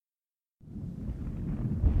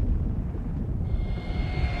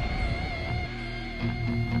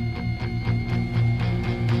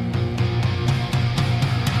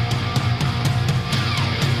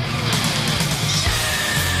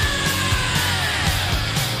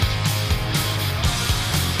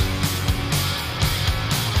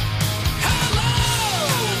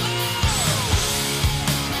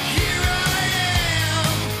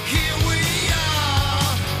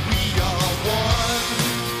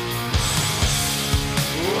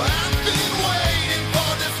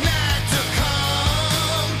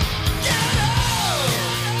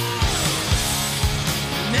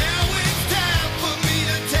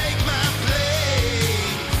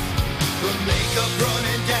makeup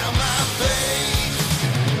running down my face.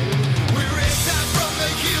 We're inside from the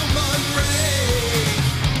human race.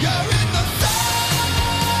 You're in the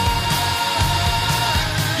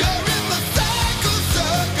You're in the cycle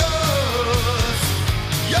circus.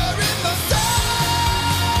 You're in the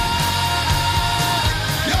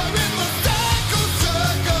You're in the cycle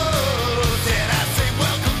circus. And I say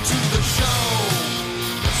welcome to the show.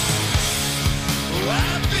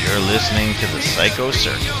 You're listening to the Psycho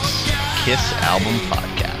Circus Kiss album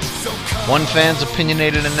podcast. One fan's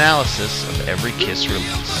opinionated analysis of every Kiss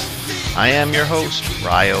release. I am your host,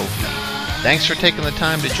 Ryo V. Thanks for taking the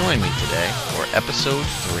time to join me today for episode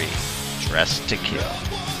 3, Dressed to Kill.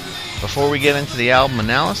 Before we get into the album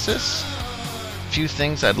analysis, a few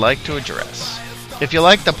things I'd like to address. If you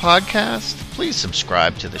like the podcast, please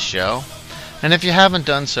subscribe to the show. And if you haven't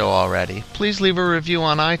done so already, please leave a review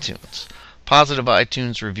on iTunes. Positive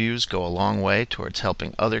iTunes reviews go a long way towards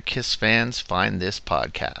helping other Kiss fans find this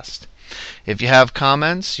podcast. If you have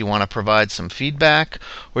comments, you want to provide some feedback,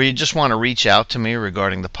 or you just want to reach out to me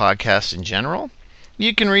regarding the podcast in general,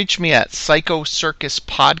 you can reach me at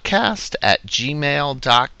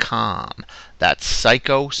psychocircuspodcast@gmail.com. That's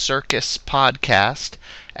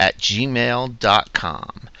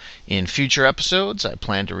psychocircuspodcast@gmail.com. In future episodes, I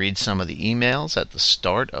plan to read some of the emails at the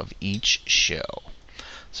start of each show.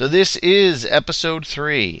 So this is episode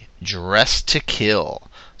 3, Dressed to Kill.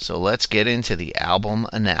 So let's get into the album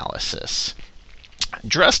analysis.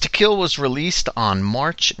 Dressed to Kill was released on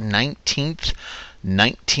March 19th,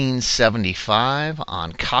 1975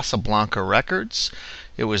 on Casablanca Records.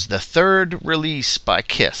 It was the third release by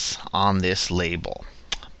Kiss on this label.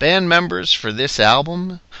 Band members for this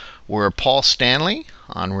album were Paul Stanley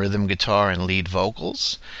on rhythm guitar and lead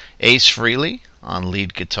vocals, Ace Frehley on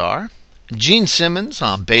lead guitar, Gene Simmons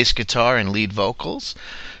on bass guitar and lead vocals,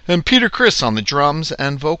 and Peter Criss on the drums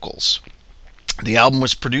and vocals. The album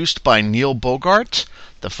was produced by Neil Bogart,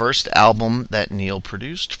 the first album that Neil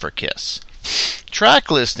produced for Kiss. Track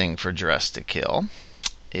listing for Dressed to Kill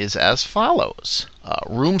is as follows.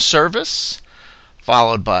 Room Service,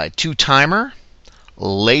 followed by Two-Timer,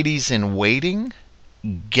 Ladies in Waiting,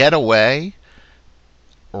 Getaway,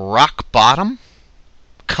 Rock Bottom,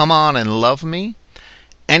 Come On and Love Me,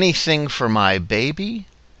 Anything for My Baby,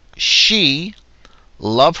 She,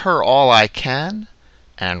 Love Her All I Can,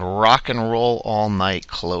 and Rock and Roll All Night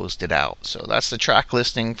closed it out. So that's the track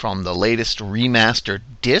listing from the latest remastered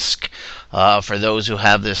disc. For those who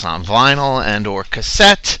have this on vinyl and or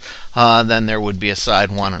cassette, then there would be a side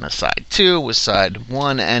 1 and a side 2, with side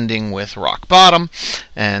 1 ending with Rock Bottom,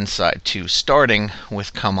 and side 2 starting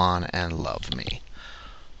with Come On and Love Me.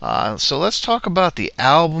 So let's talk about the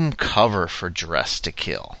album cover for Dressed to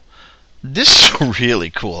Kill. This is a really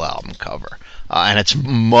cool album cover, and it's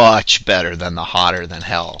much better than the Hotter Than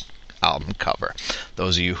Hell album cover.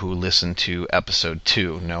 Those of you who listened to episode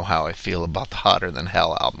 2 know how I feel about the Hotter Than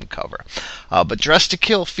Hell album cover. But Dressed to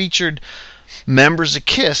Kill featured members of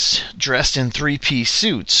Kiss dressed in 3-piece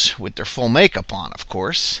suits with their full makeup on, of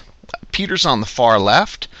course. Peter's on the far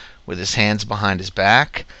left with his hands behind his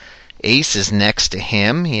back. Ace is next to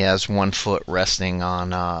him. He has one foot resting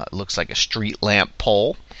on, looks like a street lamp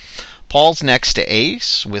pole. Paul's next to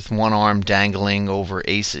Ace with one arm dangling over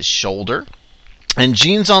Ace's shoulder. And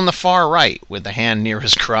Gene's on the far right with a hand near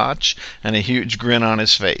his crotch and a huge grin on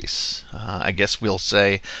his face. I guess we'll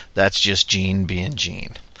say that's just Gene being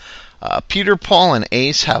Gene. Peter, Paul, and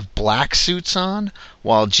Ace have black suits on,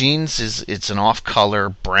 while Gene's it's an off-color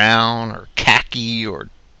brown or khaki or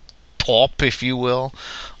taupe, if you will.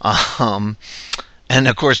 And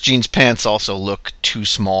of course Gene's pants also look too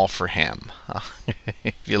small for him.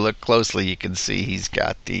 If you look closely, you can see he's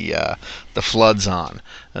got the floods on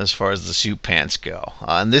as far as the suit pants go.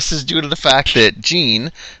 And this is due to the fact that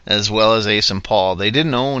Gene, as well as Ace and Paul, they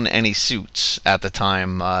didn't own any suits at the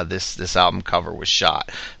time this album cover was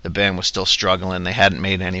shot. The band was still struggling. They hadn't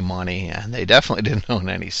made any money, and they definitely didn't own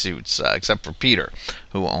any suits, except for Peter,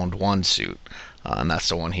 who owned one suit. And that's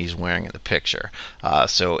the one he's wearing in the picture.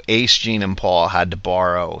 So Ace, Gene, and Paul had to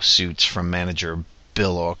borrow suits from manager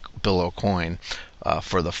Bill O'Coin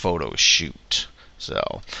for the photo shoot.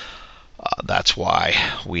 So that's why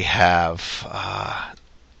we have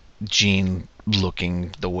Gene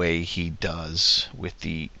looking the way he does with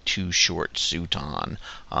the too short suit on.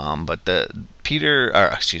 But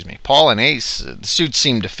Paul and Ace, the suits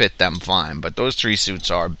seem to fit them fine, but those 3 suits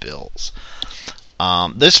are Bill's.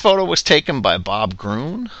 This photo was taken by Bob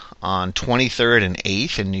Gruen on 23rd and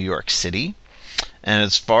 8th in New York City. And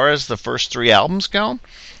as far as the first 3 albums go,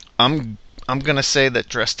 I'm going to say that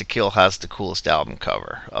Dressed to Kill has the coolest album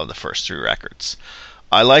cover of the first 3 records.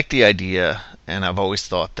 I like the idea, and I've always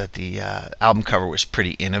thought that the album cover was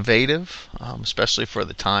pretty innovative, especially for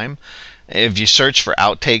the time. If you search for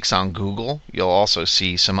outtakes on Google, you'll also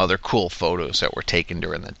see some other cool photos that were taken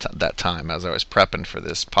during that time. As I was prepping for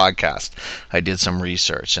this podcast, I did some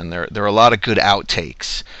research, and there are a lot of good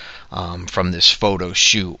outtakes from this photo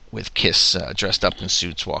shoot with Kiss dressed up in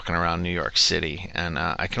suits walking around New York City. And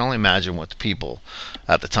I can only imagine what the people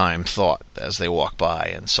at the time thought as they walked by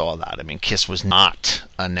and saw that. I mean, Kiss was not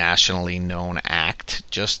a nationally known act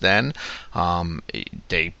just then.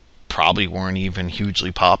 They probably weren't even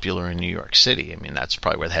hugely popular in New York City. I mean, that's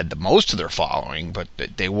probably where they had the most of their following, but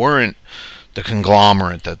they weren't the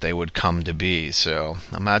conglomerate that they would come to be. So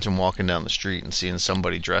imagine walking down the street and seeing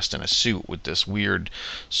somebody dressed in a suit with this weird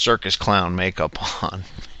circus clown makeup on.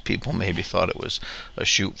 People maybe thought it was a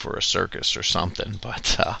shoot for a circus or something,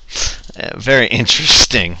 but very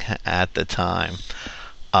interesting at the time.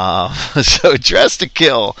 So Dress to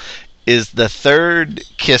Kill is the third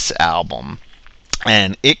Kiss album,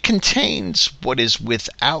 and it contains what is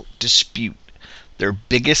without dispute their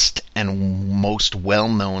biggest and most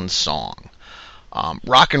well-known song.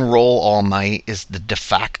 Rock and Roll All Night is the de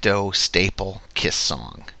facto staple Kiss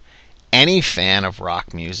song. Any fan of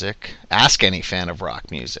rock music, ask any fan of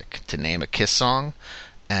rock music to name a Kiss song,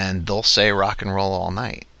 and they'll say Rock and Roll All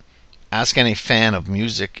Night. Ask any fan of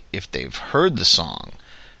music if they've heard the song,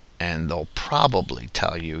 and they'll probably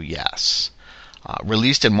tell you yes.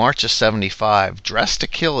 Released in March of '75, Dress to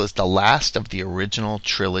Kill is the last of the original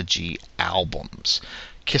trilogy albums.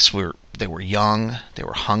 Kiss were young, they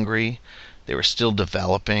were hungry, they were still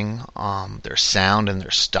developing their sound and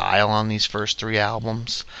their style on these first three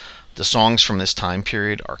albums. The songs from this time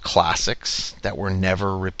period are classics that were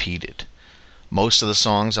never repeated. Most of the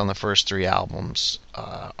songs on the first three albums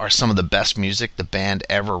are some of the best music the band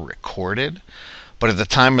ever recorded, but at the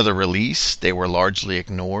time of the release, they were largely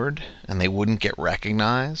ignored, and they wouldn't get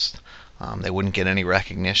recognized. They wouldn't get any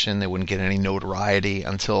recognition. They wouldn't get any notoriety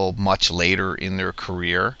until much later in their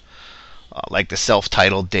career. Like the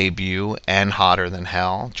self-titled debut and Hotter Than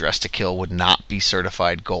Hell, Dress to Kill would not be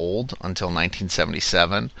certified gold until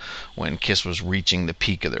 1977, when Kiss was reaching the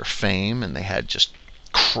peak of their fame, and they had just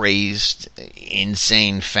crazed,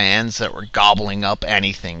 insane fans that were gobbling up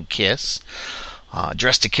anything Kiss.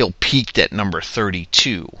 Dress to Kill peaked at number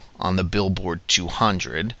 32 on the Billboard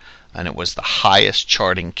 200, and it was the highest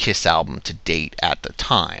charting Kiss album to date at the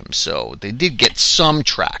time. So they did get some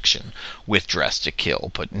traction with Dress to Kill,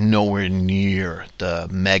 but nowhere near the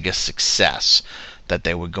mega success that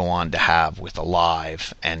they would go on to have with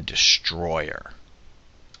Alive and Destroyer.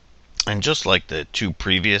 And just like the two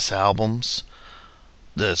previous albums,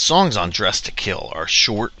 the songs on Dress to Kill are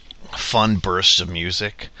short, fun bursts of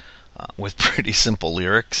music with pretty simple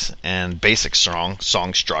lyrics and basic song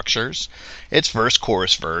structures. It's verse,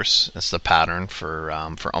 chorus, verse. It's the pattern for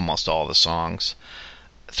almost all the songs.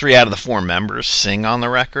 3 out of the 4 members sing on the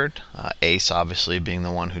record. Ace obviously being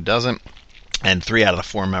the one who doesn't, and 3 out of the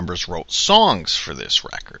 4 members wrote songs for this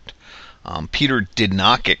record. Peter did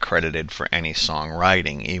not get credited for any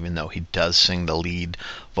songwriting, even though he does sing the lead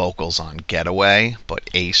vocals on Getaway, but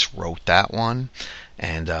Ace wrote that one.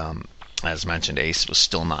 And as mentioned, Ace was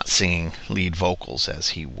still not singing lead vocals, as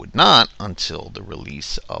he would not until the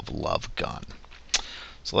release of Love Gun.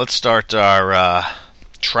 So let's start our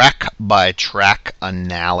track-by-track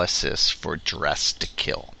analysis for Dress to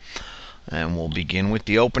Kill. And we'll begin with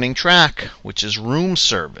the opening track, which is Room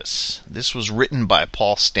Service. This was written by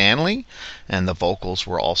Paul Stanley, and the vocals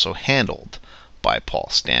were also handled by Paul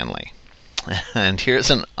Stanley. And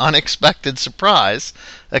here's an unexpected surprise,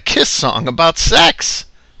 a Kiss song about sex.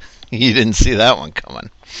 You didn't see that one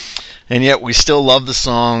coming. And yet we still love the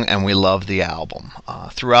song and we love the album.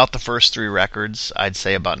 Throughout the first 3 records, I'd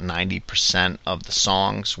say about 90% of the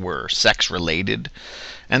songs were sex-related.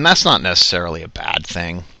 And that's not necessarily a bad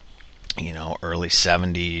thing. You know, early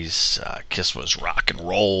 70s, Kiss was rock and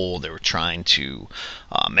roll. They were trying to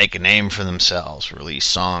make a name for themselves, release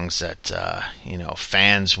songs that,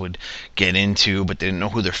 fans would get into, but they didn't know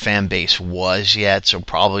who their fan base was yet, so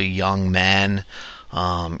probably young men.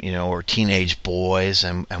 Or teenage boys,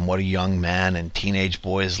 and what do young men and teenage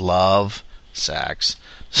boys love? Sex.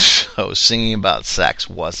 So singing about sex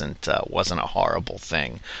wasn't a horrible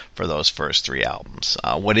thing for those first 3 albums.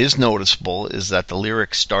 What is noticeable is that the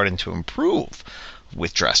lyrics started to improve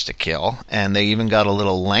with Dress to Kill, and they even got a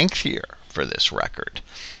little lengthier for this record.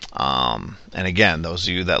 And again, those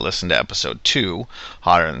of you that listened to episode 2,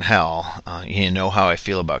 Hotter Than Hell, you know how I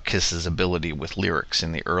feel about Kiss's ability with lyrics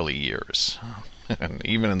in the early years. And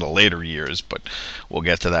even in the later years, but we'll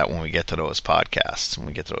get to that when we get to those podcasts, when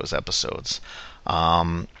we get to those episodes.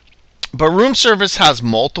 But Room Service has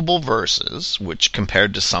multiple verses, which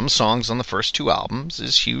compared to some songs on the first two albums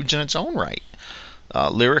is huge in its own right.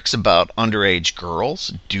 Lyrics about underage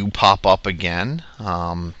girls do pop up again.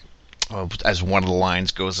 As one of the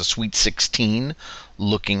lines goes, a sweet 16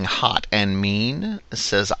 looking hot and mean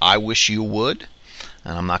says, I wish you would.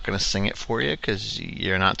 And I'm not going to sing it for you because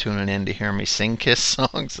you're not tuning in to hear me sing Kiss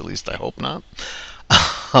songs. At least I hope not.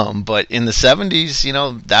 But in the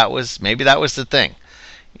 70s, maybe that was the thing.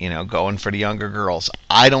 Going for the younger girls.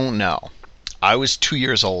 I don't know. I was 2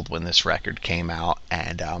 years old when this record came out,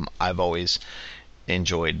 and I've always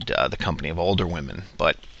enjoyed the company of older women.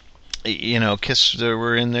 But Kiss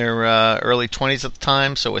were in their early 20s at the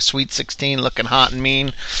time, so a sweet 16 looking hot and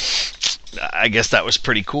mean, I guess that was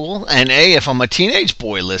pretty cool. And if I'm a teenage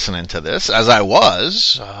boy listening to this, as I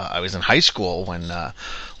was in high school when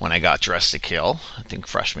I got Dressed to Kill, I think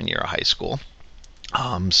freshman year of high school.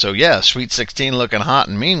 So yeah, Sweet 16 looking hot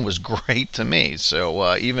and mean was great to me.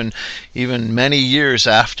 So even many years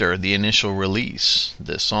after the initial release,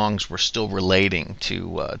 the songs were still relating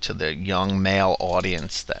to the young male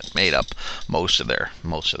audience that made up most of their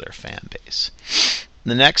fan base.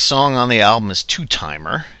 The next song on the album is Two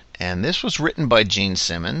Timer, and this was written by Gene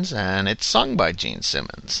Simmons and it's sung by Gene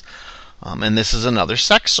Simmons. And this is another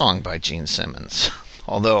sex song by Gene Simmons,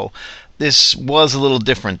 although this was a little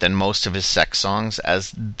different than most of his sex songs,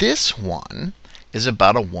 as this one is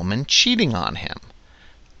about a woman cheating on him.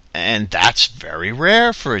 And that's very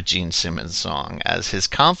rare for a Gene Simmons song, as his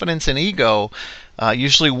confidence and ego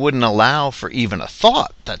usually wouldn't allow for even a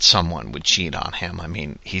thought that someone would cheat on him. I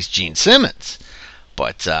mean, he's Gene Simmons.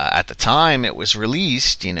 But at the time it was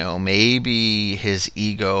released, maybe his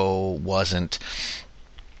ego wasn't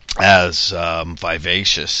as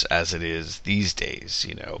vivacious as it is these days,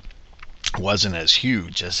 wasn't as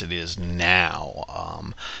huge as it is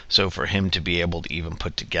now. So for him to be able to even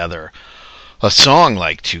put together a song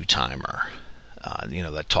like Two Timer,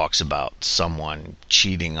 that talks about someone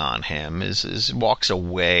cheating on him, is walks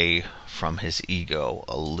away from his ego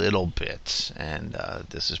a little bit, and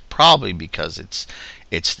this is probably because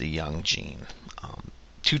it's the young Gene.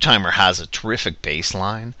 Two Timer has a terrific bass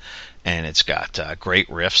line, and it's got great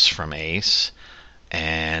riffs from Ace,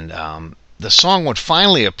 and the song would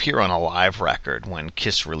finally appear on a live record when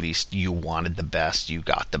Kiss released You Wanted the Best, You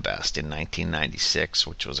Got the Best in 1996,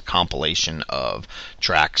 which was a compilation of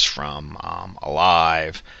tracks from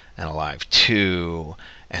Alive and Alive 2,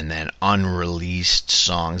 and then unreleased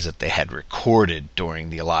songs that they had recorded during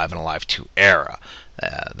the Alive and Alive 2 era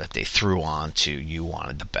that they threw on to You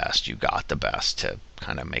Wanted the Best, You Got the Best to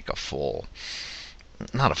kind of make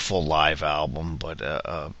not a full live album, but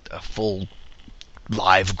a full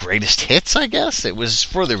live greatest hits, I guess. It was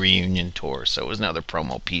for the reunion tour, so it was another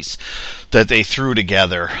promo piece that they threw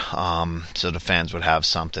together so the fans would have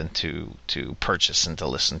something to purchase and to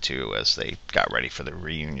listen to as they got ready for the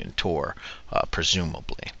reunion tour,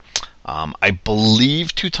 presumably. I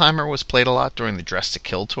believe Two Timer was played a lot during the Dressed to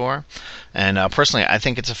Kill tour, and personally I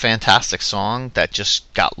think it's a fantastic song that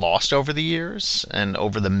just got lost over the years and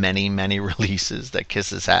over the many, many releases that Kiss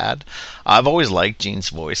has had. I've always liked Gene's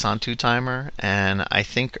voice on Two Timer, and I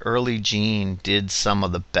think early Gene did some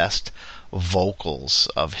of the best vocals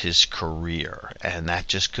of his career, and that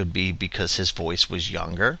just could be because his voice was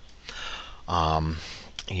younger. And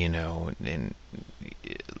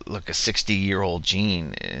look, a 60-year-old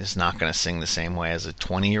Gene is not going to sing the same way as a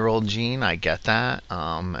 20-year-old Gene. I get that.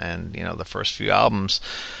 And the first few albums,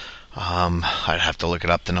 I'd have to look it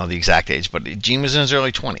up to know the exact age, but Gene was in his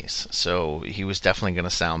early 20s, so he was definitely going to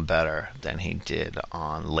sound better than he did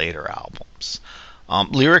on later albums.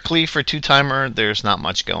 Lyrically, for Two Timer, there's not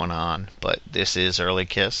much going on, but this is early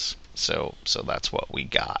Kiss, so that's what we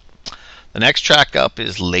got. The next track up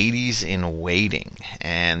is Ladies in Waiting,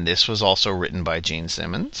 and this was also written by Gene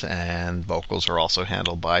Simmons, and vocals are also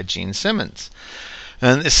handled by Gene Simmons.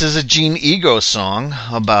 And this is a Gene ego song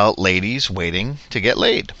about ladies waiting to get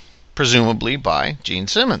laid, presumably by Gene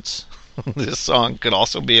Simmons. This song could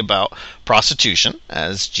also be about prostitution,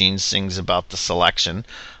 as Gene sings about the selection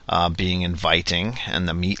being inviting and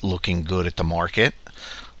the meat looking good at the market.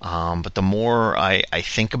 But the more I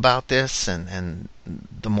think about this, and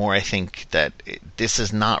the more I think that this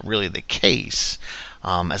is not really the case,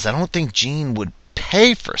 as I don't think Gene would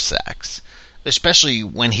pay for sex, especially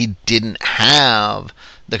when he didn't have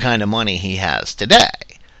the kind of money he has today.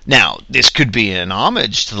 Now, this could be an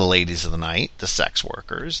homage to the ladies of the night, the sex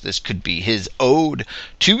workers. This could be his ode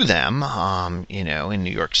to them. In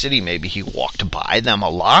New York City, maybe he walked by them a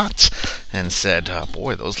lot and said,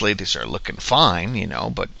 boy, those ladies are looking fine,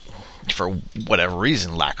 but for whatever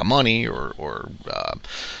reason, lack of money, or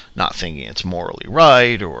not thinking it's morally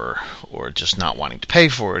right, or just not wanting to pay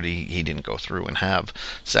for it, he didn't go through and have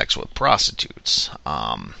sex with prostitutes.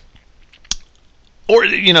 Or,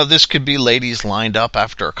 this could be ladies lined up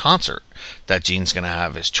after a concert that Gene's going to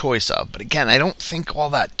have his choice of. But again, I don't think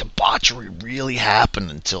all that debauchery really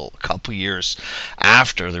happened until a couple years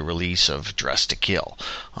after the release of Dress to Kill.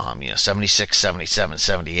 76, 77,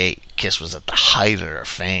 78. Kiss was at the height of their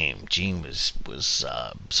fame. Gene was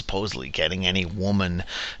supposedly getting any woman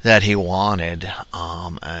that he wanted,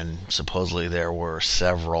 and supposedly there were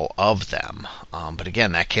several of them. But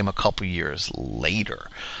again, that came a couple years later.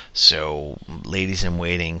 So Ladies in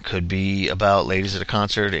Waiting could be about ladies at a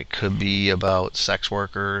concert, it could be about sex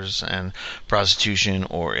workers and prostitution,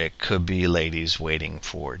 or it could be ladies waiting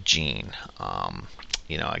for Gene.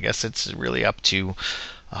 I guess it's really up to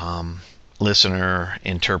listener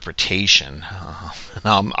interpretation.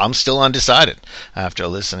 I'm still undecided. After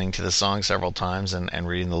listening to the song several times and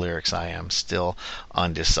reading the lyrics, I am still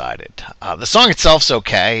undecided. The song itself's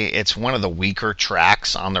okay. It's one of the weaker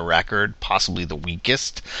tracks on the record, possibly the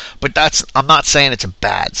weakest, but I'm not saying it's a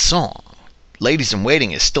bad song. Ladies in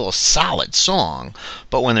Waiting is still a solid song,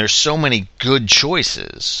 but when there's so many good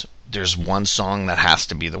choices, there's one song that has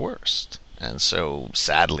to be the worst. And so,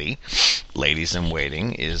 sadly, Ladies in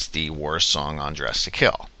Waiting is the worst song on Dress to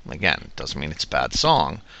Kill. Again, doesn't mean it's a bad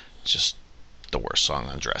song, it's just the worst song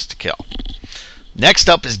on Dress to Kill. Next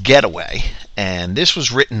up is Getaway, and this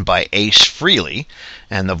was written by Ace Frehley,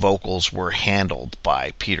 and the vocals were handled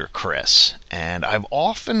by Peter Criss. And I've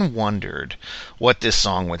often wondered what this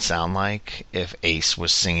song would sound like if Ace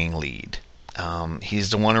was singing lead. He's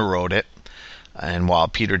the one who wrote it. And while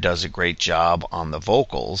Peter does a great job on the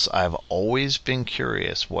vocals, I've always been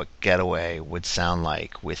curious what Getaway would sound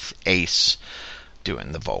like with Ace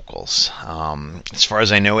doing the vocals. As far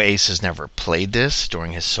as I know, Ace has never played this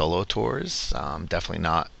during his solo tours. Definitely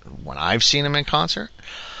not when I've seen him in concert.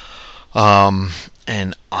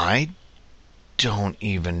 And I don't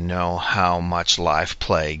even know how much live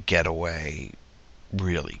play Getaway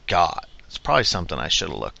really got. It's probably something I should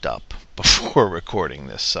have looked up before recording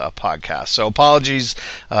this podcast. So apologies.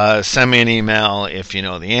 Send me an email if you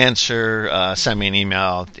know the answer. Send me an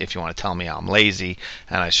email if you want to tell me I'm lazy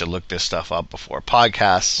and I should look this stuff up before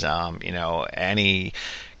podcasts. Any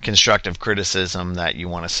constructive criticism that you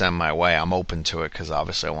want to send my way, I'm open to it, because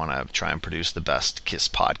obviously I want to try and produce the best Kiss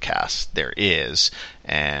podcast there is,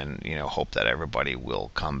 and hope that everybody will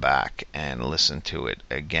come back and listen to it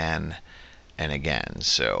again and again.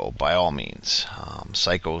 So by all means,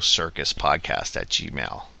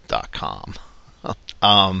 psychocircuspodcast@gmail.com.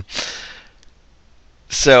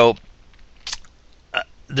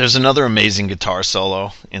 There's another amazing guitar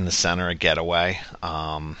solo in the center of Getaway.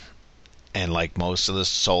 And like most of the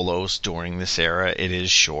solos during this era, it is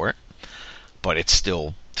short, but it's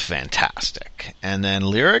still fantastic. And then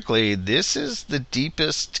lyrically, this is the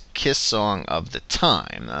deepest Kiss song of the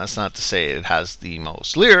time. Now, that's not to say it has the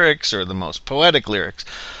most lyrics or the most poetic lyrics,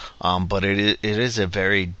 but it is a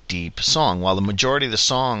very deep song. While the majority of the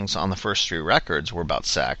songs on the first three records were about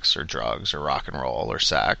sex or drugs or rock and roll or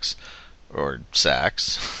sex,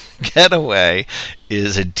 Getaway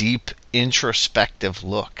is a deep introspective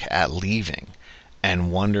look at leaving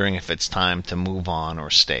and wondering if it's time to move on or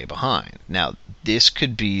stay behind. Now, this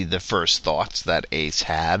could be the first thoughts that Ace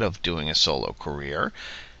had of doing a solo career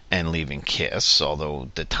and leaving Kiss, although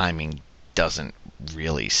the timing doesn't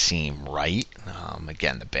really seem right.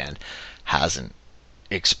 Again, the band hasn't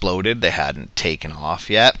exploded. They hadn't taken off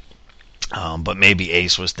yet. But maybe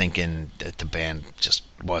Ace was thinking that the band just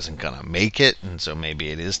wasn't going to make it, and so maybe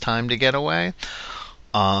it is time to get away.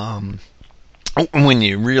 When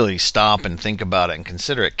you really stop and think about it and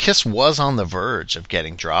consider it, Kiss was on the verge of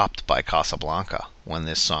getting dropped by Casablanca when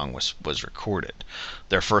this song was recorded.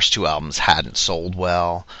 Their first two albums hadn't sold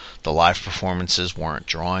well. The live performances weren't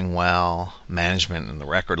drawing well. Management and the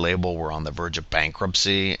record label were on the verge of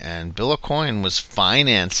bankruptcy, and Bill Aucoin was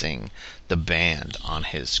financing the band on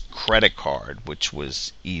his credit card, which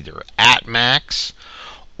was either at max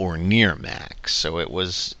or near max. So it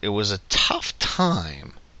was a tough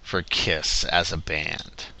time for Kiss as a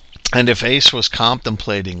band. And if Ace was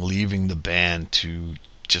contemplating leaving the band to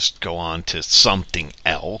just go on to something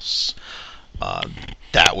else,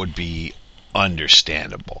 that would be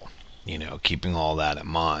understandable. Keeping all that in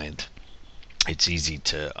mind, it's easy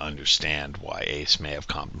to understand why Ace may have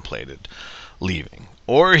contemplated leaving.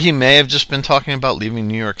 Or he may have just been talking about leaving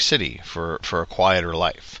New York City for a quieter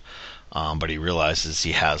life. But he realizes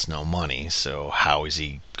he has no money, so how is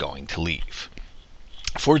he going to leave?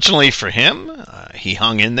 Fortunately for him, he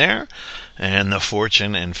hung in there, and the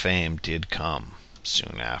fortune and fame did come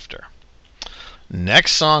soon after.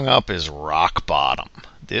 Next song up is Rock Bottom.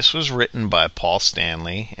 This was written by Paul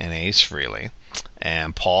Stanley and Ace Frehley,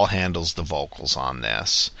 and Paul handles the vocals on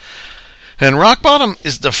this. And Rock Bottom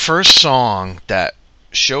is the first song that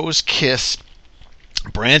shows Kiss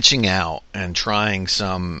branching out and trying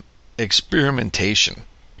some experimentation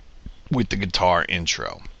with the guitar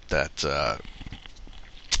intro. That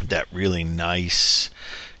really nice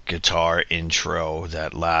guitar intro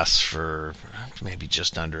that lasts for maybe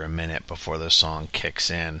just under a minute before the song kicks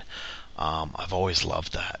in. I've always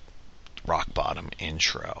loved that Rock Bottom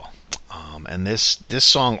intro. And this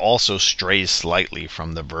song also strays slightly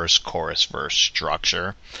from the verse-chorus verse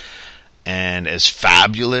structure. And as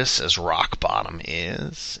fabulous as Rock Bottom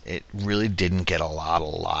is, it really didn't get a lot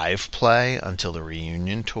of live play until the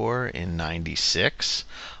reunion tour in '96.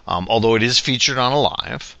 Although it is featured on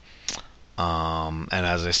Alive. And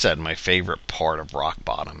as I said, my favorite part of Rock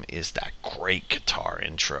Bottom is that great guitar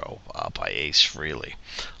intro by Ace Frehley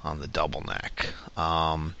on the double neck.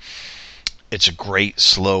 It's a great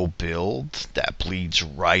slow build that bleeds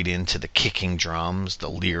right into the kicking drums, the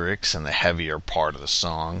lyrics, and the heavier part of the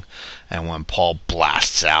song. And when Paul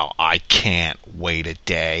blasts out, "I can't wait a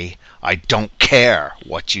day, I don't care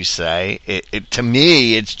what you say," to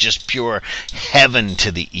me, it's just pure heaven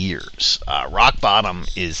to the ears. Rock Bottom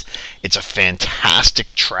it's a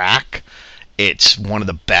fantastic track. It's one of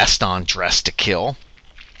the best on Dressed to Kill,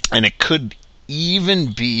 and it could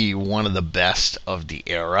even be one of the best of the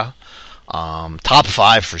era. Top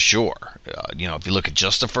 5 for sure. If you look at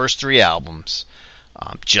just the first 3 albums,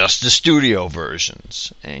 just the studio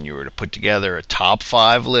versions, and you were to put together a top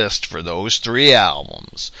 5 list for those 3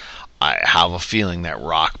 albums, I have a feeling that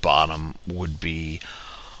Rock Bottom would be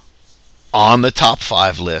on the top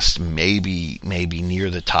 5 list, maybe near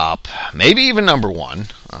the top, maybe even number 1.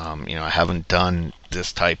 I haven't done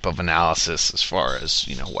this type of analysis as far as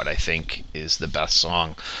what I think is the best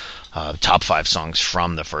song. Top 5 songs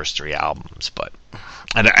from the first 3 albums,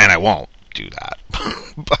 and I won't do that.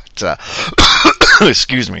 But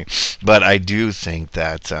excuse me. But I do think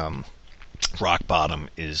that Rock Bottom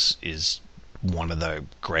is one of the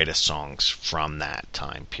greatest songs from that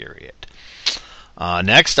time period.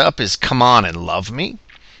 Next up is Come On and Love Me.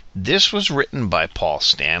 This was written by Paul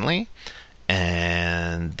Stanley,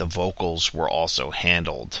 and the vocals were also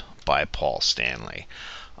handled by Paul Stanley.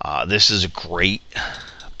 This is a great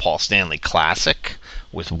Paul Stanley classic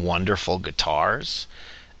with wonderful guitars.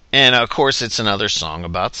 And of course, it's another song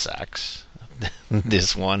about sex.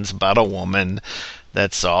 This one's about a woman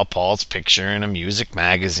that saw Paul's picture in a music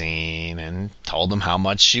magazine and told him how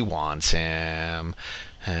much she wants him.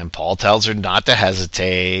 And Paul tells her not to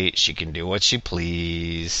hesitate. She can do what she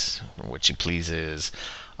pleases.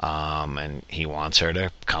 And he wants her to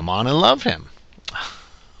come on and love him.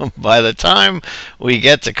 By the time we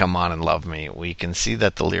get to Come On and Love Me, we can see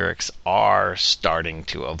that the lyrics are starting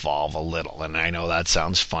to evolve a little. And I know that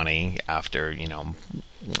sounds funny after,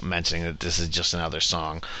 mentioning that this is just another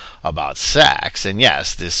song about sex. And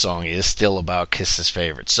yes, this song is still about Kiss's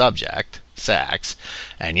favorite subject, sex.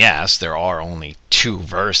 And yes, there are only 2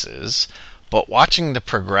 verses. But watching the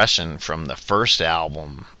progression from the first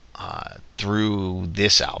album through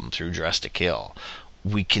this album, through Dressed to Kill,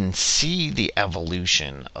 we can see the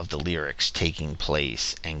evolution of the lyrics taking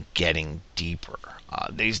place and getting deeper.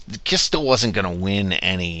 Kiss still wasn't going to win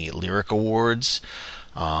any lyric awards.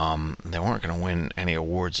 They weren't going to win any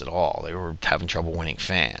awards at all. They were having trouble winning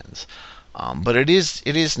fans. But it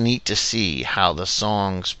is neat to see how the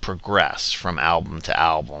songs progress from album to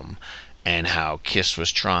album, and how Kiss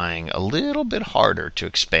was trying a little bit harder to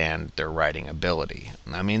expand their writing ability.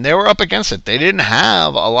 I mean, they were up against it. They didn't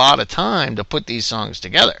have a lot of time to put these songs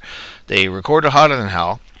together. They recorded Hotter Than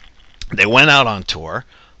Hell. They went out on tour.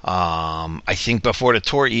 I think before the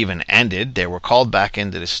tour even ended, they were called back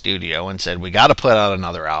into the studio and said, "We got to put out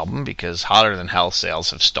another album because Hotter Than Hell sales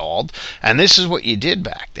have stalled." And this is what you did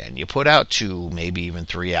back then. You put out 2, maybe even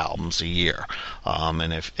 3 albums a year.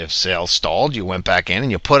 And if sales stalled, you went back in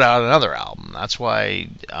and you put out another album. That's why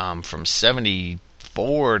from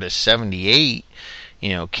 74 to 78,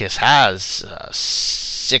 Kiss has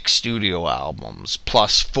 6 studio albums,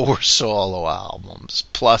 plus 4 solo albums,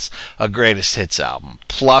 plus a greatest hits album,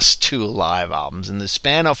 plus 2 live albums. In the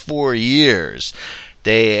span of 4 years,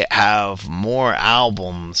 they have more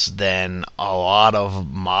albums than a lot of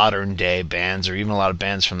modern day bands, or even a lot of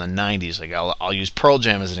bands from the 90s. Like I'll use Pearl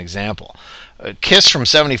Jam as an example. Kiss from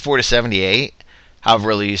 74 to 78 have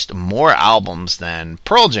released more albums than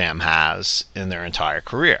Pearl Jam has in their entire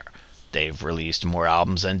career. They've released more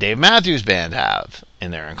albums than Dave Matthews Band have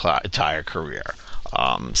in their entire career.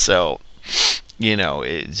 So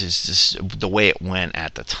it's just the way it went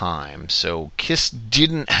at the time. So Kiss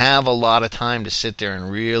didn't have a lot of time to sit there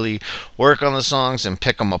and really work on the songs and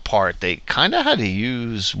pick them apart. They kind of had to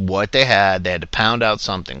use what they had. They had to pound out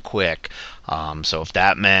something quick. So if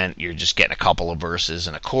that meant you're just getting a couple of verses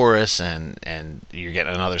and a chorus and you're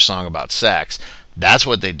getting another song about sex, that's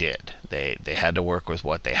what they did. They had to work with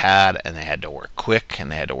what they had, and they had to work quick,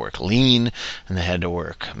 and they had to work lean, and they had to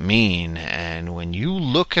work mean. And when you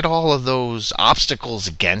look at all of those obstacles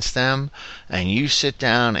against them, and you sit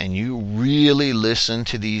down and you really listen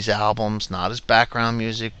to these albums, not as background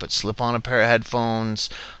music, but slip on a pair of headphones,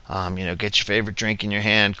 get your favorite drink in your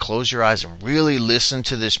hand, close your eyes, and really listen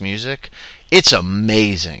to this music, it's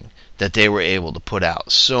amazing that they were able to put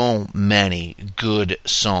out so many good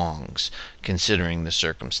songs considering the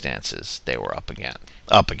circumstances they were up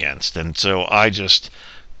against. And so I just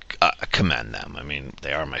commend them. I mean,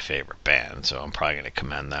 they are my favorite band, so I'm probably going to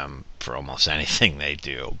commend them for almost anything they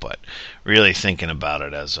do. But really thinking about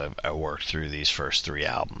it as I worked through these first 3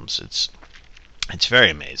 albums, it's very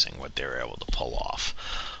amazing what they were able to pull off.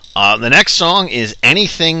 The next song is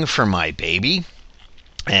Anything for My Baby.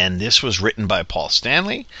 And this was written by Paul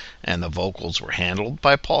Stanley, and the vocals were handled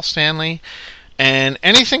by Paul Stanley. And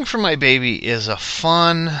Anything for My Baby is a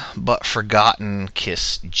fun but forgotten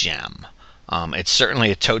Kiss gem. It's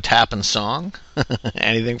certainly a toe-tapping song.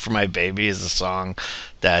 Anything for My Baby is a song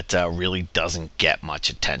that really doesn't get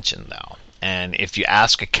much attention, though. And if you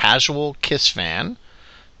ask a casual Kiss fan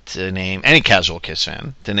to name, any casual Kiss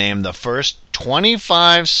fan, to name the first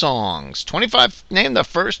 25 songs, name the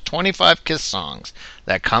first 25 Kiss songs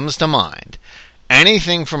that comes to mind,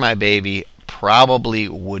 Anything for My Baby probably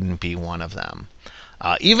wouldn't be one of them.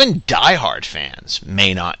 Even diehard fans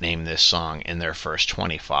may not name this song in their first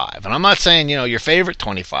 25. And I'm not saying, your favorite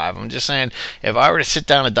 25. I'm just saying, if I were to sit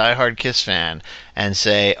down a diehard Kiss fan and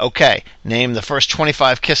say, okay, name the first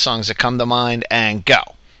 25 Kiss songs that come to mind and go,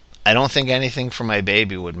 I don't think Anything for My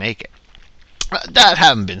Baby would make it. That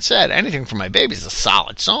having been said, Anything for My Baby is a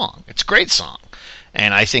solid song. It's a great song.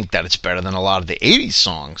 And I think that it's better than a lot of the 80s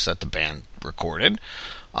songs that the band recorded.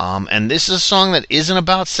 And this is a song that isn't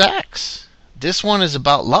about sex. This one is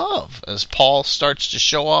about love, as Paul starts to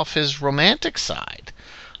show off his romantic side.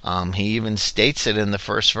 He even states it in the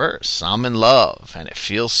first verse. I'm in love, and it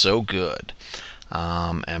feels so good.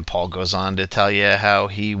 And Paul goes on to tell you how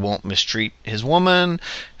he won't mistreat his woman,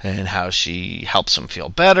 and how she helps him feel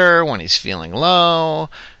better when he's feeling low,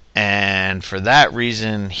 and for that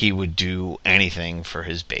reason he would do anything for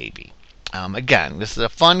his baby. Again, this is a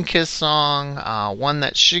fun Kiss song, one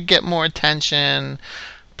that should get more attention,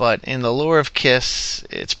 but in the lore of Kiss,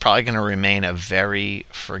 it's probably going to remain a very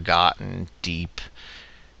forgotten, deep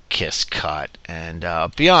Kiss cut. And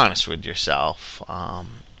be honest with yourself.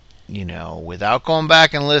 Without going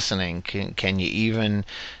back and listening, can you even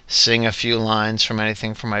sing a few lines from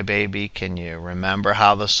Anything for My Baby? Can you remember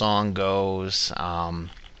how the song goes?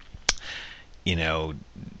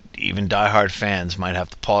 Even diehard fans might have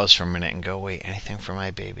to pause for a minute and go, wait, Anything for My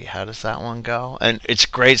Baby, how does that one go? And it's a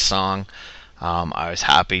great song. I was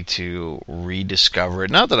happy to rediscover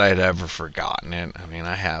it. Not that I had ever forgotten it. I mean,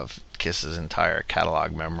 I have Kiss's entire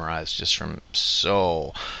catalog memorized just from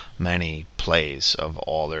so many plays of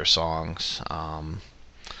all their songs.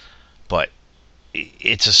 But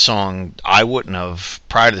it's a song I wouldn't have,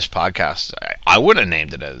 prior to this podcast, I wouldn't have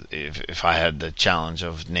named it as, if I had the challenge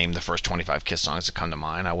of name the first 25 Kiss songs that come to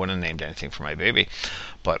mind. I wouldn't have named Anything for My Baby.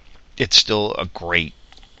 But it's still a great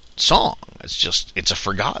song. It's a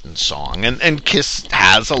forgotten song. And Kiss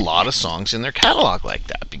has a lot of songs in their catalog like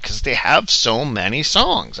that because they have so many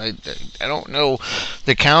songs. I don't know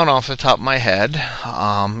the count off the top of my head,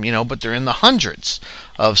 but they're in the hundreds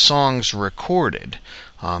of songs recorded.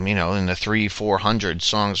 In the 300-400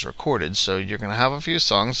 songs recorded, so you're going to have a few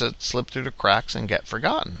songs that slip through the cracks and get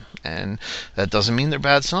forgotten. And that doesn't mean they're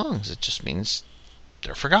bad songs, it just means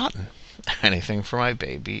they're forgotten. Anything for My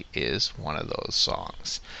Baby is one of those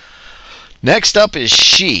songs. Next up is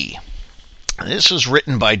She. This was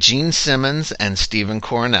written by Gene Simmons and Stephen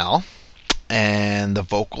Cornell, and the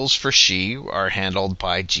vocals for She are handled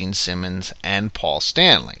by Gene Simmons and Paul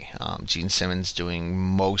Stanley. Gene Simmons doing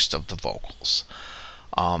most of the vocals.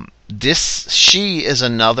 She is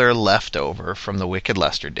another leftover from the Wicked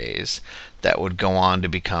Lester days that would go on to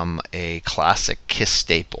become a classic Kiss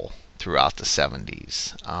staple throughout the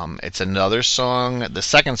 70s. It's another song, the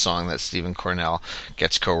second song that Stephen Cornell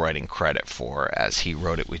gets co-writing credit for, as he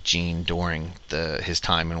wrote it with Gene during his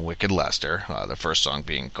time in Wicked Lester. The first song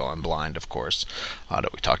being Going Blind, of course,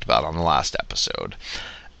 that we talked about on the last episode.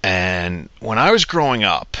 And when I was growing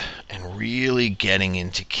up and really getting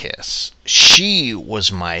into Kiss, She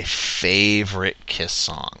was my favorite Kiss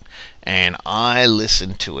song. And I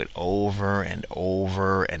listened to it over and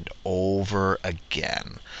over and over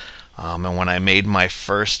again. And when I made my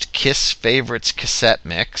first Kiss Favorites cassette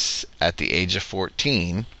mix at the age of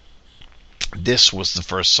 14, this was the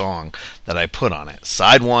first song that I put on it.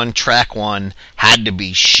 Side 1, track 1 had to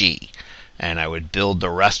be She. And I would build the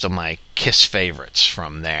rest of my Kiss favorites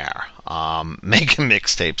from there. Making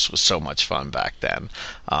mixtapes was so much fun back then.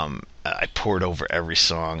 I poured over every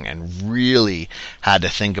song and really had to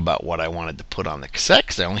think about what I wanted to put on the cassette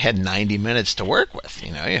because I only had 90 minutes to work with.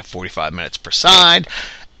 You have 45 minutes per side,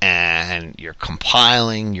 and you're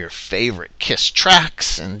compiling your favorite Kiss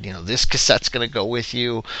tracks, and this cassette's going to go with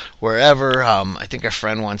you wherever. I think a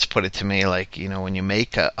friend once put it to me like, when you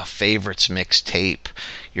make a favorites mixtape,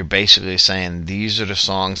 you're basically saying these are the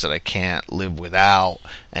songs that I can't live without,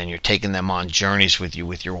 and you're taking them on journeys with you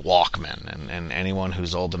with your Walkman. And anyone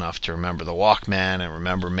who's old enough to remember the Walkman and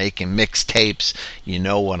remember making mixtapes, you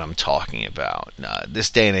know what I'm talking about. This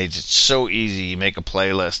day and age, it's so easy. You make a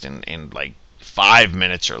playlist in like 5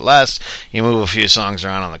 minutes or less. You move a few songs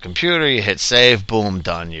around on the computer, you hit save, boom,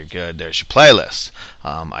 done, you're good. There's your playlist.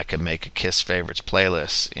 I could make a Kiss favorites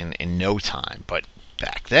playlist in no time. But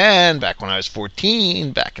back then, back when I was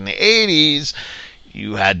 14, back in the 80s,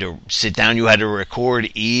 you had to sit down, you had to record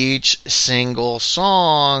each single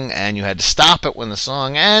song, and you had to stop it when the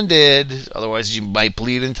song ended. Otherwise, you might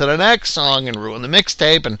bleed into the next song and ruin the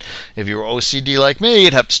mixtape. And if you were OCD like me,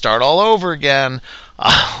 you'd have to start all over again.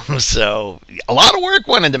 So a lot of work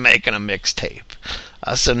went into making a mixtape.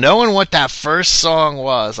 So knowing what that first song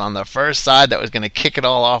was on the first side that was going to kick it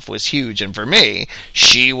all off was huge. And for me,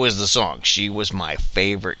 She was the song. She was my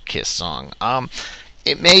favorite Kiss song.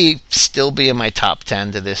 It may still be in my top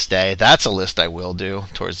 10 to this day. That's a list I will do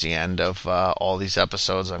towards the end of all these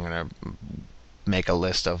episodes. I'm going to make a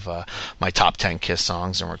list of my top 10 Kiss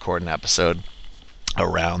songs and record an episode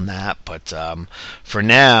around that. But for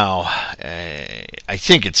now, I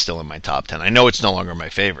think it's still in my top 10. I know it's no longer my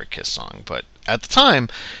favorite Kiss song, but at the time,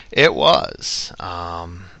 it was.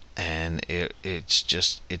 And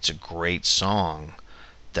it's a great song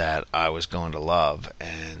that I was going to love,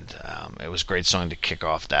 and it was a great song to kick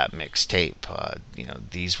off that mixtape.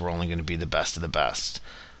 These were only going to be the best of the best.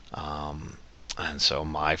 And so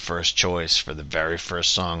my first choice for the very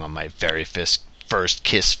first song on my very first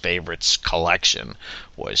Kiss favorites collection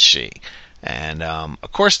was She. And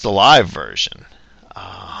of course the live version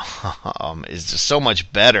is just so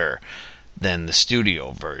much better than the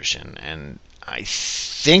studio version, and I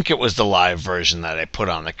think it was the live version that I put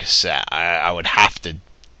on the cassette. I would have to,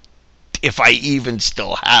 if I even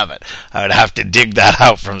still have it, I would have to dig that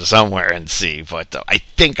out from somewhere and see. But I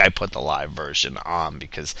think I put the live version on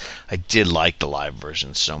because I did like the live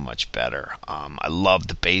version so much better. I loved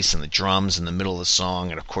the bass and the drums in the middle of the song,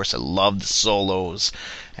 and of course I loved the solos.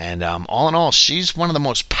 And all in all, she's one of the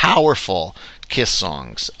most powerful Kiss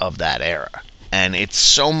songs of that era. And it's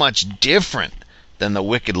so much different than the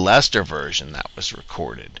Wicked Lester version that was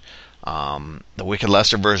recorded. The Wicked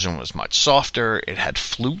Lester version was much softer. It had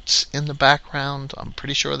flutes in the background. I'm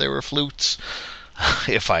pretty sure they were flutes.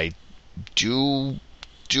 If I do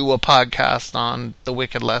a podcast on the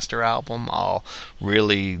Wicked Lester album, I'll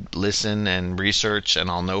really listen and research, and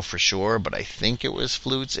I'll know for sure, but I think it was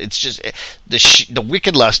flutes. It's just the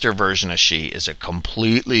Wicked Lester version of She is a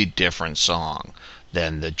completely different song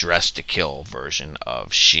than the Dress to Kill version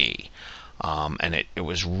of She. And it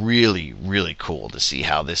was really, really cool to see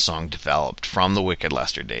how this song developed from the Wicked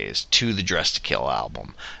Lester days to the Dress to Kill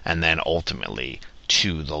album, and then ultimately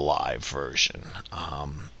to the live version.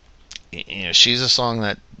 She's a song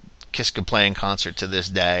that Kiss could play in concert to this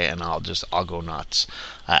day, and I'll go nuts.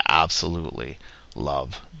 I absolutely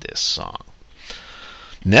love this song.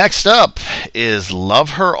 Next up is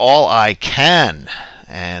Love Her All I Can,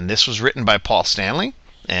 and this was written by Paul Stanley,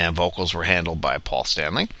 and vocals were handled by Paul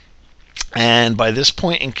Stanley. And by this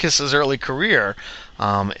point in Kiss's early career,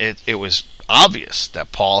 it was obvious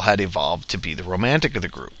that Paul had evolved to be the romantic of the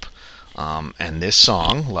group. And this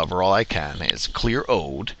song, Love Her All I Can, is a clear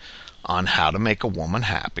ode on how to make a woman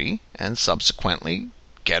happy and subsequently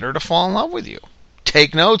get her to fall in love with you.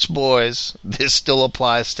 Take notes, boys. This still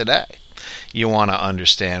applies today. You want to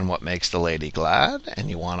understand what makes the lady glad, and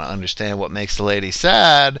you want to understand what makes the lady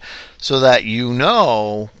sad, so that you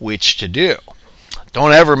know which to do.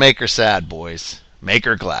 Don't ever make her sad, boys. Make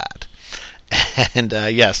her glad. And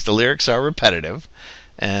yes, the lyrics are repetitive,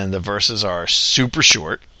 and the verses are super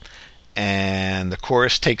short, and the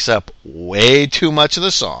chorus takes up way too much of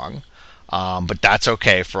the song. But that's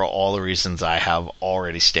okay for all the reasons I have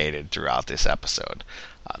already stated throughout this episode.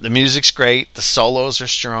 The music's great, the solos are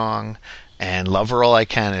strong, and Love Her All I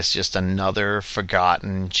Can is just another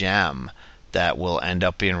forgotten gem that will end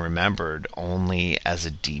up being remembered only as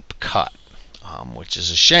a deep cut. Which is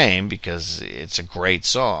a shame because it's a great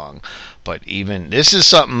song. But even this is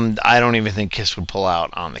something I don't even think Kiss would pull out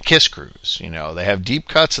on the Kiss cruise. You know, they have deep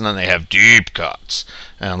cuts and then they have deep cuts.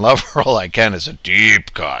 And Love Her All I Can is a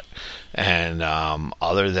deep cut. And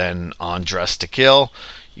other than on Dress to Kill,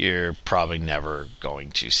 you're probably never going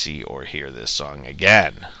to see or hear this song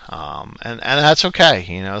again. And that's okay.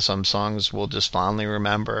 You know, some songs we'll just fondly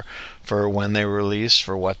remember for when they were released,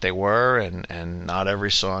 for what they were, and not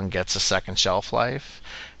every song gets a second shelf life.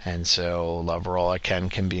 And so Love Her All I Can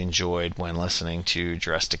be enjoyed when listening to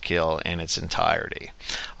Dress to Kill in its entirety.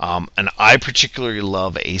 And I particularly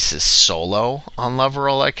love Ace's solo on Love Her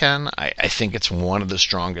All I Can. I think it's one of the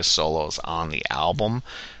strongest solos on the album.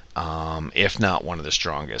 If not one of the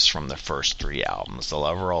strongest from the first three albums. The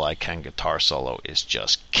Love Her All I Can guitar solo is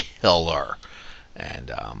just killer,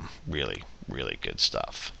 and really, really good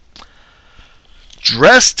stuff.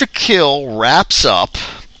 Dress to Kill wraps up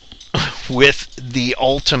with the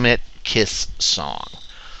ultimate Kiss song,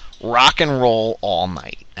 Rock and Roll All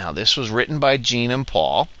Night. Now, this was written by Gene and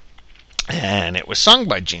Paul, and it was sung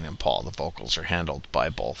by Gene and Paul. The vocals are handled by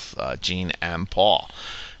both Gene and Paul.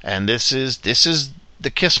 And this is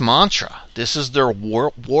the Kiss mantra. This is their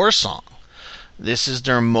war song. This is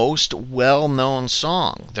their most well-known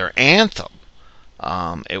song, their anthem.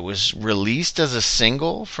 It was released as a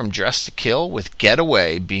single from Dress to Kill, with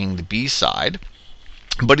Getaway being the B-side,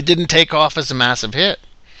 but it didn't take off as a massive hit.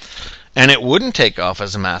 And it wouldn't take off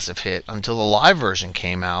as a massive hit until the live version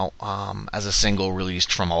came out as a single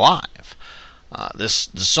released from Alive. The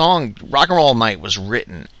song Rock and Roll All Night was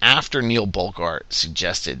written after Neil Bogart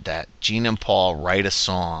suggested that Gene and Paul write a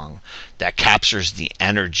song that captures the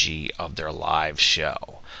energy of their live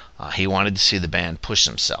show. He wanted to see the band push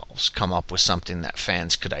themselves, come up with something that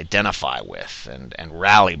fans could identify with and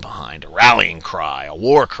rally behind, a rallying cry, a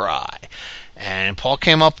war cry. And Paul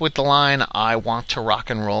came up with the line, "I want to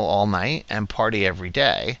rock and roll all night and party every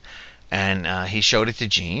day." And he showed it to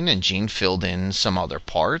Gene, and Gene filled in some other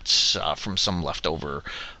parts from some leftover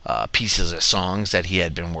pieces of songs that he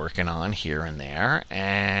had been working on here and there.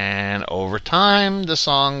 And over time, the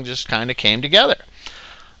song just kind of came together.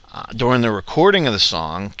 During the recording of the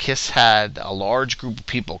song, Kiss had a large group of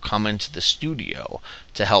people come into the studio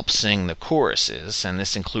to help sing the choruses, and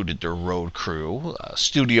this included their road crew,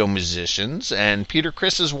 studio musicians, and Peter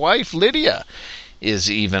Criss's wife, Lydia,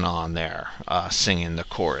 is even on there singing the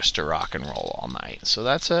chorus to Rock and Roll All Night. So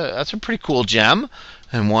that's a pretty cool gem,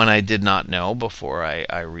 and one I did not know before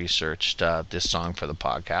I researched this song for the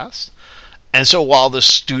podcast. And so while the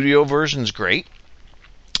studio version's great,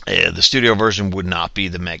 the studio version would not be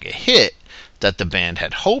the mega hit that the band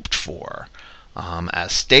had hoped for.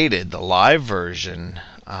 As stated, the live version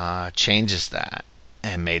changes that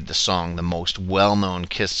and made the song the most well-known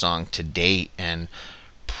Kiss song to date and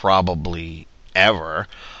probably ever.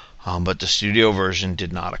 But the studio version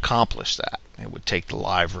did not accomplish that. It would take the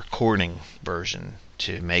live recording version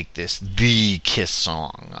to make this the Kiss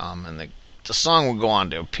song. And the song would go on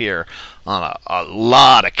to appear on a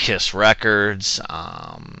lot of Kiss records,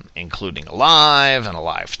 including Alive and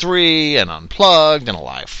Alive 3 and Unplugged and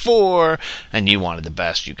Alive 4 and You Wanted the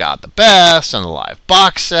Best, You Got the Best and the Live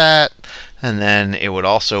box set. And then it would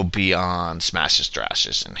also be on Smashes,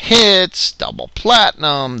 Thrashes, and Hits, Double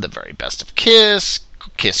Platinum, The Very Best of Kiss,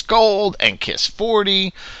 Kiss Gold, and Kiss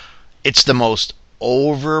 40. It's the most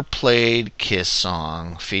overplayed Kiss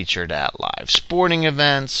song featured at live sporting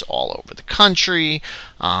events all over the country.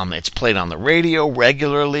 It's played on the radio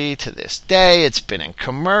regularly to this day. It's been in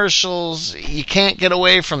commercials. You can't get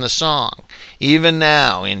away from the song. Even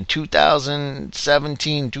now, in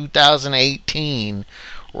 2017, 2018,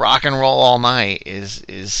 Rock and Roll All Night is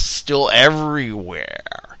still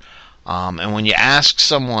everywhere. And when you ask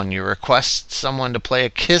someone, you request someone to play a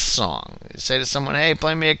Kiss song, you say to someone, "Hey,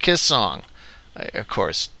 play me a Kiss song." Of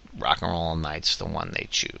course, Rock and Roll All Night's the one they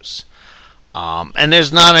choose. And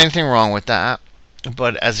there's not anything wrong with that.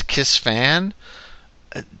 But as a Kiss fan,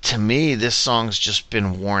 to me, this song's just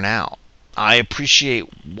been worn out. I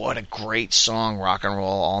appreciate what a great song Rock and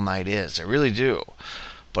Roll All Night is. I really do.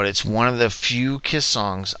 But it's one of the few Kiss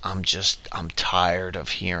songs I'm tired of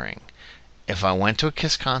hearing. If I went to a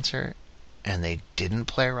Kiss concert and they didn't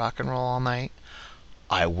play Rock and Roll All Night,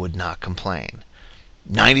 I would not complain.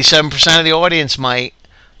 97% of the audience might,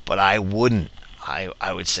 but I wouldn't.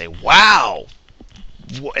 I would say, wow,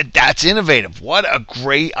 That's innovative. What a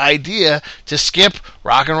great idea to skip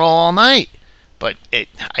Rock and Roll All Night. But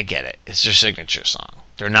I get it. It's their signature song.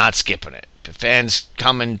 They're not skipping it. If fans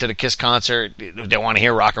coming to the Kiss concert, they want to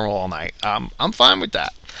hear Rock and Roll All Night. I'm fine with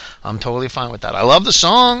that. I'm totally fine with that. I love the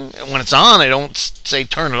song. When it's on, I don't say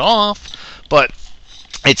turn it off. But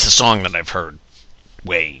it's a song that I've heard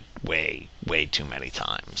way too many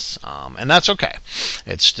times. And that's okay.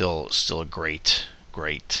 It's still a great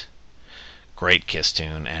Kiss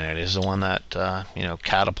tune, and it is the one that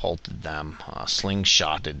catapulted them,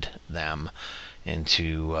 slingshotted them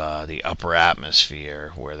into the upper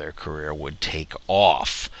atmosphere where their career would take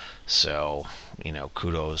off. So,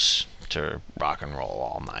 kudos to Rock and Roll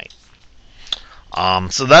All Night.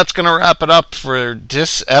 So that's going to wrap it up for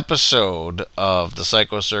this episode of the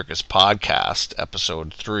Psycho Circus podcast,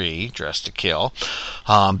 episode 3, Dressed to Kill.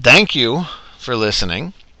 Thank you for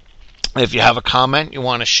listening. If you have a comment you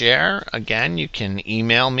want to share, again, you can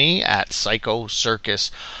email me at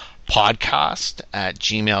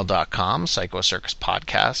psychocircuspodcast@gmail.com,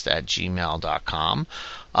 psychocircuspodcast@gmail.com.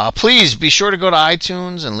 Please be sure to go to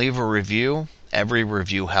iTunes and leave a review. Every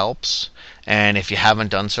review helps. And if you haven't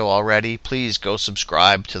done so already, please go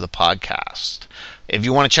subscribe to the podcast. If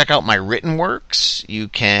you want to check out my written works, you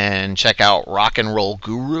can check out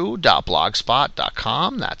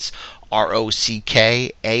rockandrollguru.blogspot.com. That's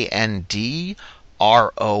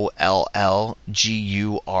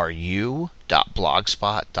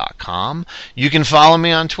rockandrollguru.blogspot.com. You can follow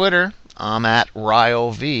me on Twitter. I'm at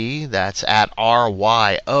RyoV. That's at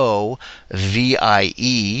RYOVIE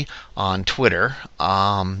on Twitter.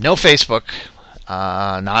 No Facebook.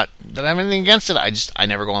 Not that I have anything against it. I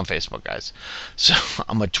never go on Facebook, guys. So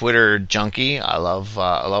I'm a Twitter junkie. I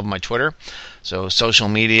love my Twitter. So social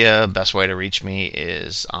media, best way to reach me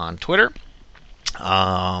is on Twitter.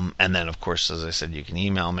 And then, of course, as I said, you can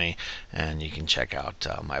email me and you can check out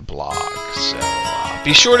my blog. So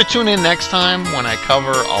be sure to tune in next time when I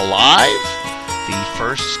cover Alive, the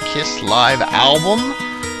first Kiss live album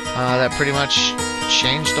that pretty much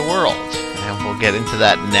changed the world. And we'll get into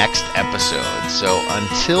that next episode. So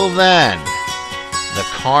until then, the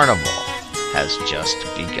carnival has just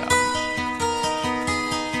begun.